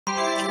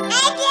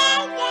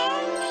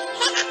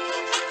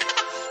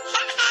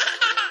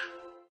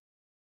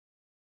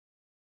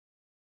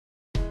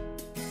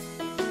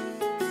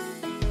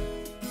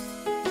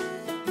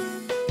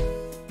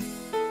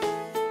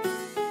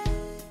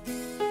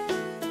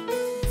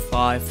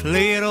Five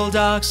little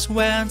ducks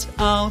went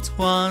out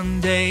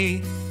one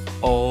day,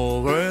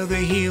 over the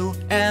hill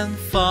and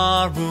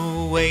far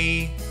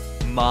away.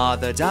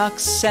 Mother duck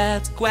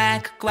said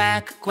quack,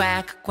 quack,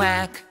 quack,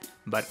 quack,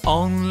 but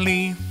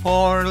only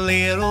four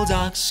little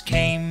ducks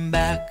came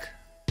back.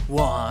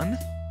 1,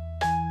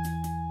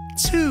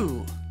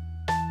 2,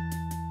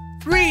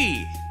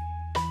 3,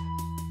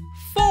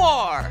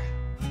 4.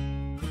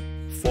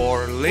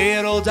 Four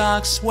little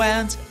ducks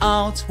went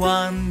out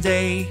one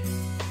day,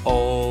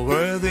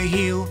 over the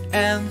hill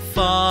and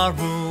far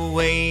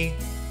away.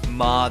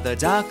 Mother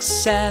duck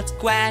said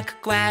quack,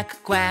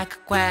 quack, quack,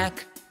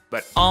 quack,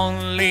 but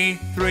only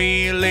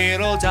three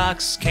little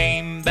ducks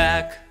came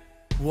back.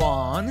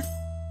 1,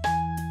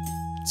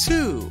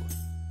 2,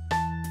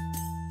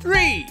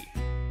 3.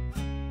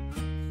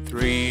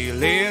 Three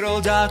little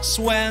ducks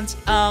went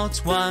out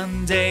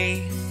one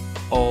day,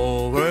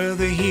 over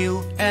the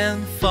hill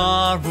and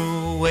far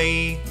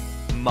away.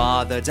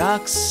 Mother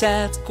duck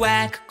said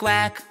quack,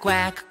 quack,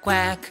 quack,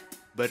 quack,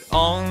 but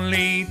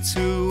only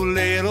two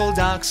little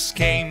ducks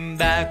came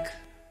back.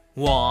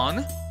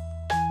 1,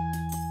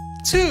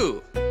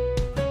 2.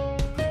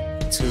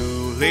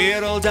 Two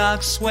little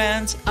ducks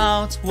went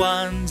out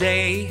one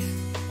day,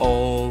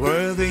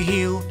 over the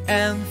hill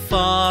and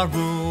far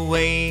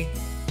away.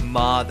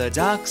 Mother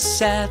duck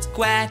said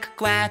quack,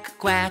 quack,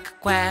 quack,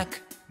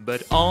 quack,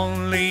 but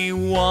only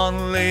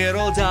one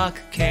little duck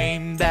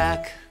came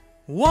back.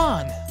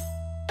 1.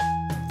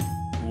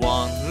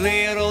 One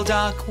little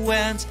duck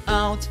went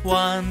out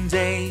one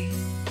day,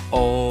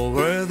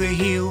 over the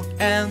hill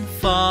and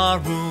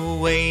far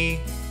away.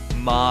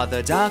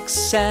 Mother duck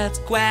said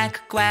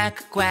quack,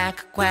 quack,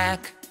 quack,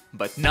 quack,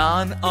 but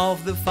none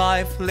of the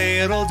five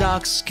little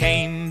ducks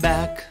came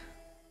back.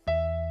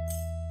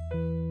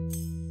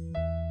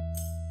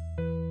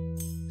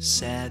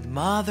 Said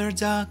Mother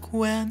duck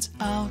went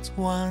out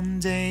one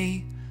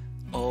day,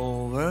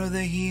 over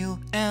the hill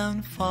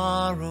and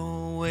far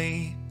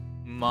away.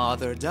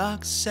 Mother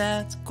duck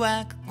said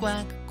quack,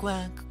 quack,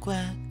 quack,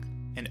 quack,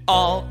 and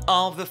all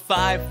of the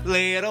five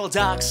little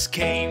ducks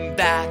came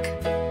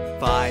back.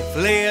 Five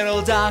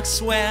little ducks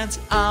went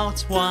out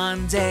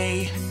one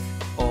day,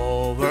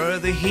 over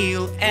the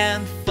hill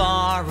and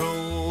far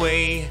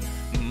away.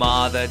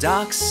 Mother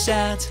duck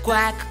said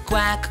quack,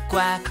 quack,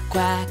 quack,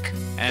 quack,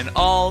 and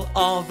all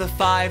of the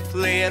five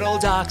little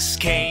ducks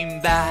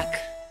came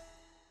back.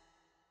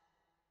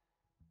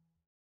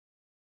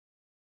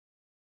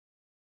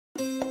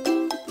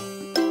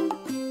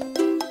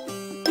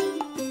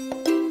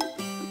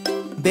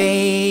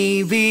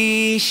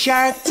 Baby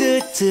shark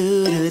doo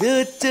doo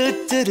doo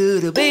doo doo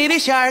doo doo, baby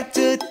shark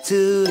doo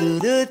doo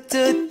doo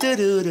doo doo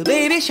doo doo,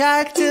 baby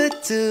shark doo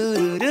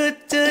doo doo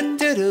doo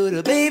doo doo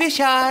doo, baby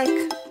shark.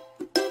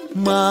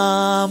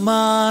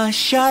 Mama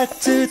shark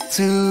doo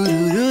doo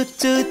doo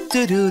doo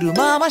doo doo doo,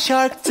 mama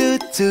shark doo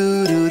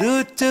doo doo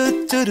doo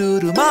doo doo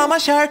doo, mama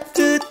shark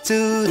doo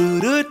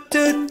doo doo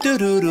doo doo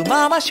doo doo,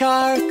 mama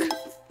shark.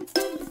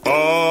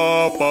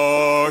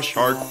 Papa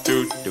shark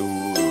doo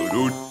doo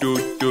doo doo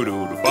doo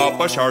doo,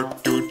 Papa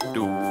shark doo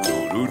doo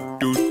doo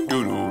doo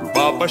doo doo,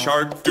 Papa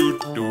shark doo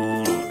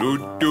doo doo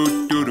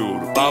doo doo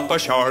doo, Papa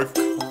shark.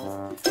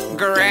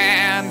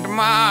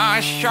 Grandma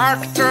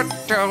shark doo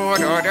doo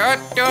doo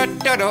doo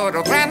doo doo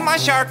doo, Grandma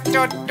shark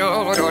doo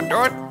doo doo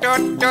doo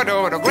doo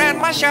doo doo,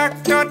 Grandma shark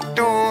doo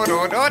doo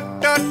doo doo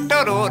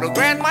doo doo doo,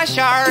 Grandma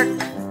shark.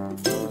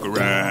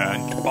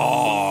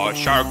 Grandpa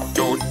shark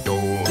doo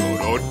doo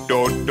doo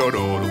doo doo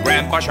doo,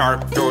 Grandpa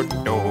shark doo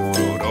doo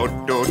doo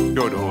doo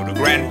doo doo,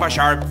 Grandpa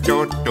shark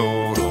doo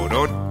doo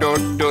doo doo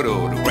doo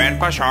doo,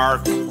 Grandpa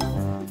shark.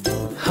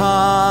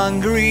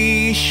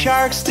 Hungry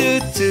sharks doo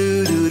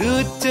doo doo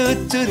doo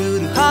doo doo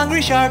doo,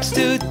 hungry sharks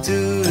doo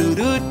doo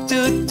doo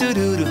doo doo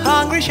doo doo,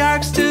 hungry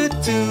sharks doo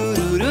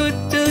doo doo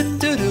doo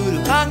doo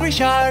doo, hungry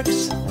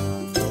sharks.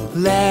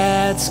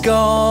 Let's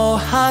go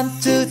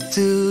hunt doo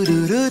doo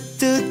doo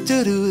doo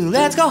doo doo,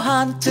 let's go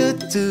hunt doo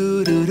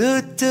doo doo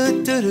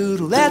doo doo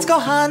doo, let's go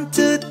hunt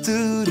doo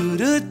doo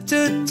doo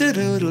doo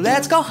doo doo,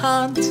 let's go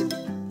hunt.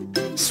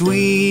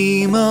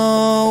 Swim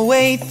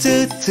away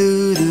doo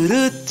doo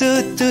doo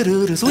doo doo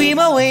doo, swim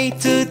away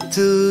doo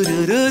doo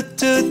doo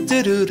doo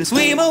doo doo,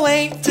 swim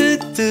away doo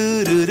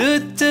doo doo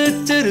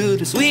doo doo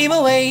doo, swim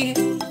away.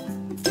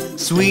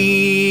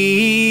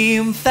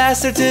 Swim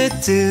faster doo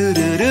doo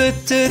doo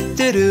doo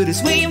doo doo,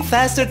 swim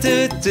faster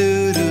doo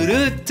doo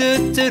doo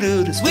doo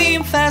doo doo,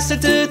 swim faster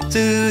doo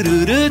doo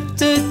doo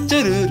doo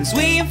doo doo,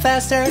 swim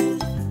faster.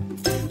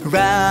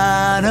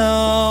 Run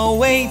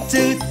away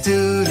doo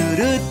doo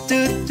doo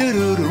doo doo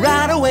doo,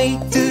 run away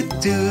doo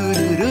doo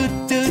doo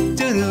doo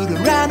doo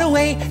doo, run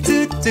away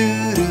doo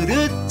doo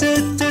doo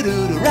doo doo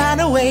doo, run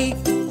away.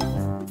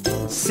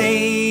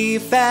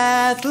 Safe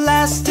at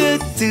last doo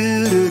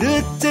doo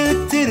doo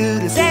doo doo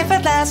doo, safe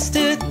at last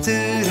doo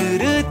doo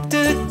doo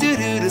doo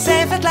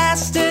safe at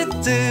last.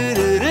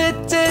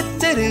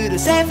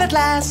 Safe at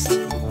last.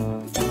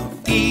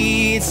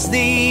 It's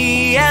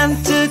the end.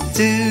 It's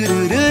the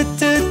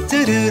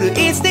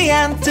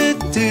end.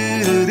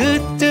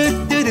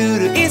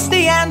 It's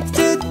the end.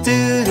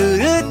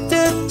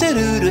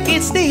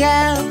 It's the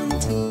end.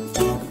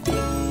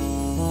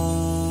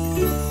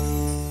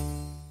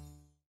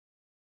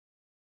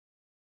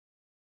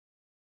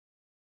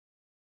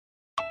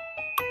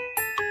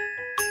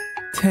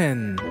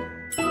 10.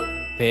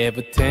 There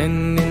were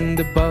 10 in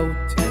the boat,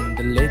 and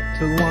the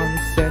little one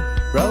said,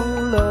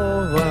 roll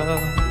over,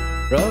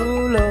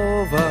 roll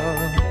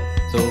over.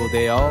 So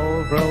they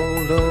all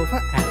rolled over,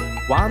 and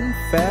one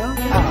fell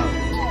out.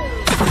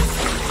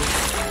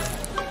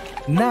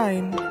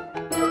 9.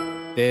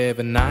 There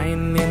were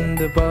 9 in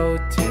the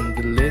boat, and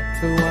the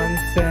little one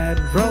said,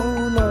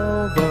 roll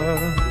over,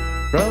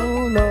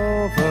 roll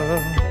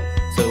over.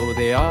 So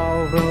they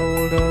all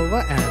rolled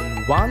over,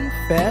 and one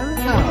fell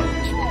out.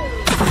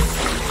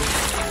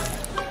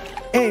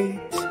 8.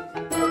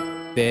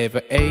 There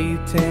were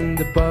 8 in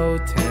the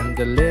boat, and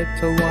the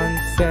little one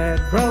said,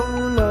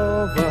 roll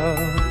over,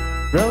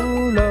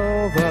 roll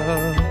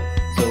over.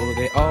 So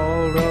they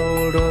all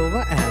rolled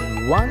over,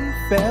 and one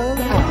fell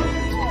out.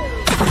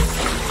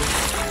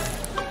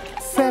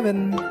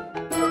 7.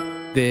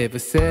 There were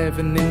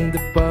 7 in the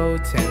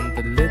boat, and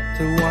the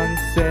little one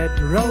said,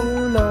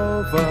 roll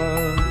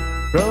over,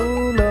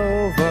 roll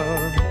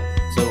over.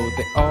 So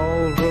they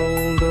all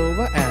rolled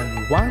over,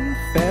 and one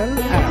fell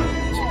out.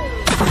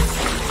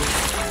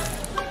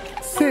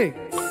 6.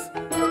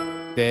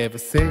 There were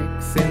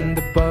 6 in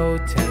the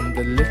boat, and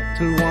the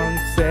little one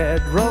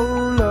said,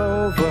 roll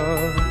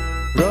over,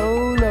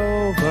 roll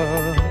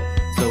over.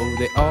 So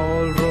they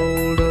all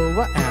rolled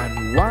over,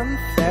 and one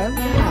fell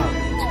out.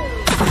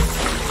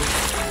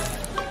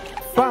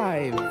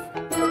 5.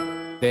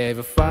 There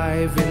were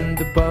 5 in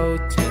the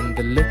boat, and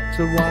the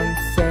little one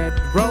said,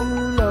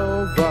 roll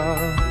over,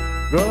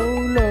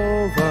 roll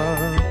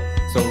over.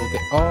 So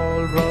they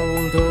all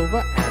rolled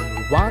over,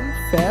 and one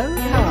fell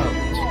out.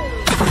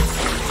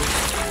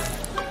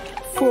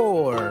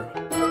 4.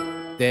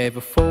 There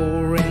were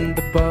 4 in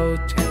the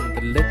boat, and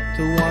the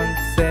little one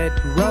said,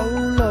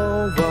 roll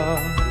over,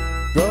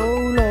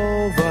 roll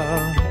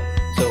over.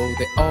 So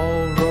they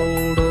all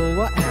rolled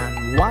over,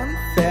 and one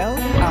fell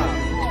out.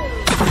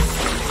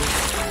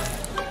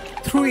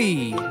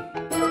 3.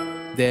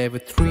 There were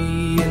 3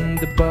 in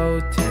the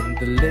boat, and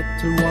the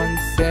little one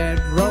said,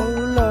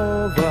 roll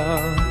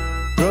over,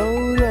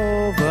 roll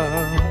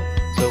over.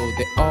 So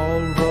they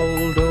all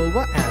rolled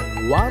over,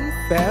 and one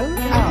fell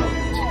out.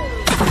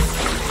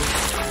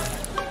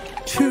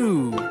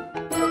 2.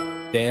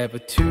 There were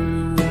 2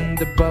 in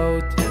the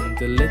boat, and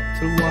the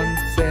little one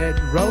said,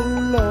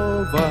 roll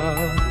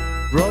over,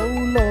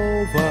 roll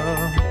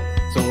over.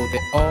 So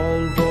they all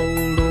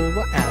rolled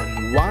over,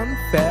 and one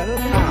fell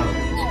out.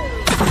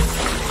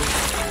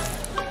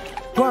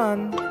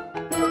 1.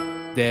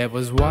 There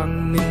was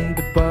 1 in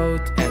the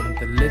boat, and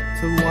the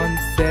little one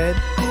said,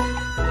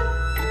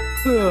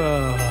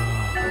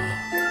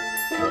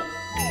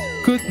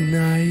 good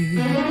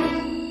night.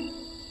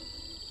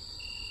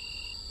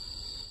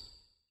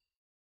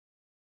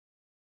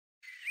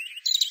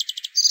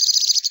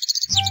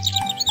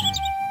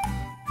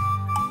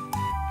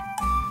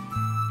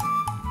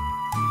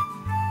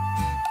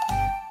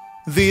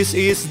 This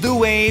is the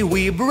way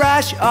we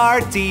brush our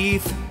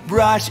teeth,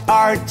 brush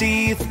our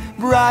teeth,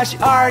 brush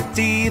our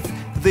teeth.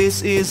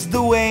 This is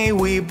the way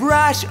we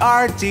brush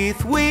our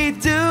teeth. We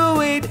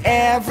do it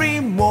every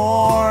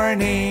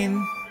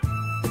morning.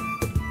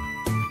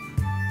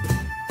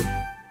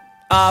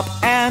 Up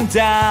and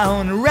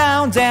down,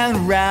 round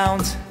and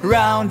round,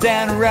 round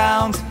and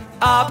round,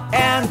 up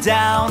and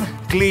down.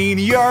 Clean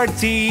your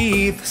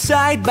teeth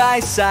side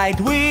by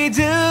side. We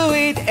do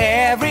it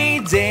every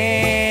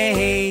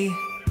day.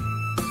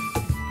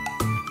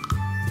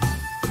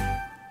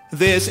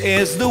 This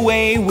is the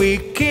way we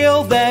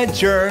kill the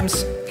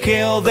germs,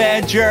 kill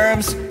the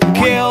germs,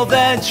 kill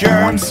the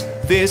germs.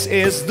 This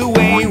is the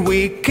way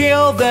we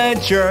kill the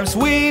germs.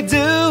 We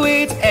do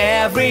it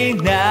every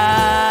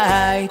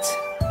night.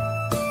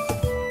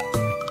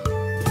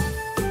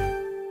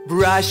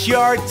 Brush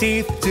your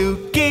teeth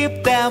to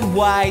keep them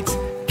white,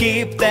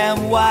 keep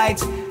them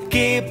white,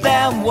 keep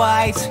them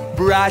white.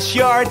 Brush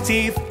your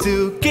teeth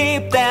to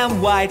keep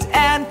them white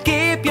and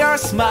keep your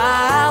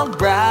smile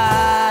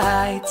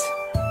bright.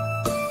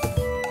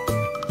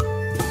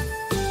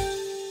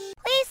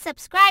 Please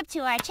subscribe to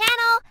our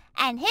channel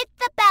and hit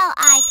the bell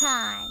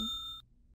icon.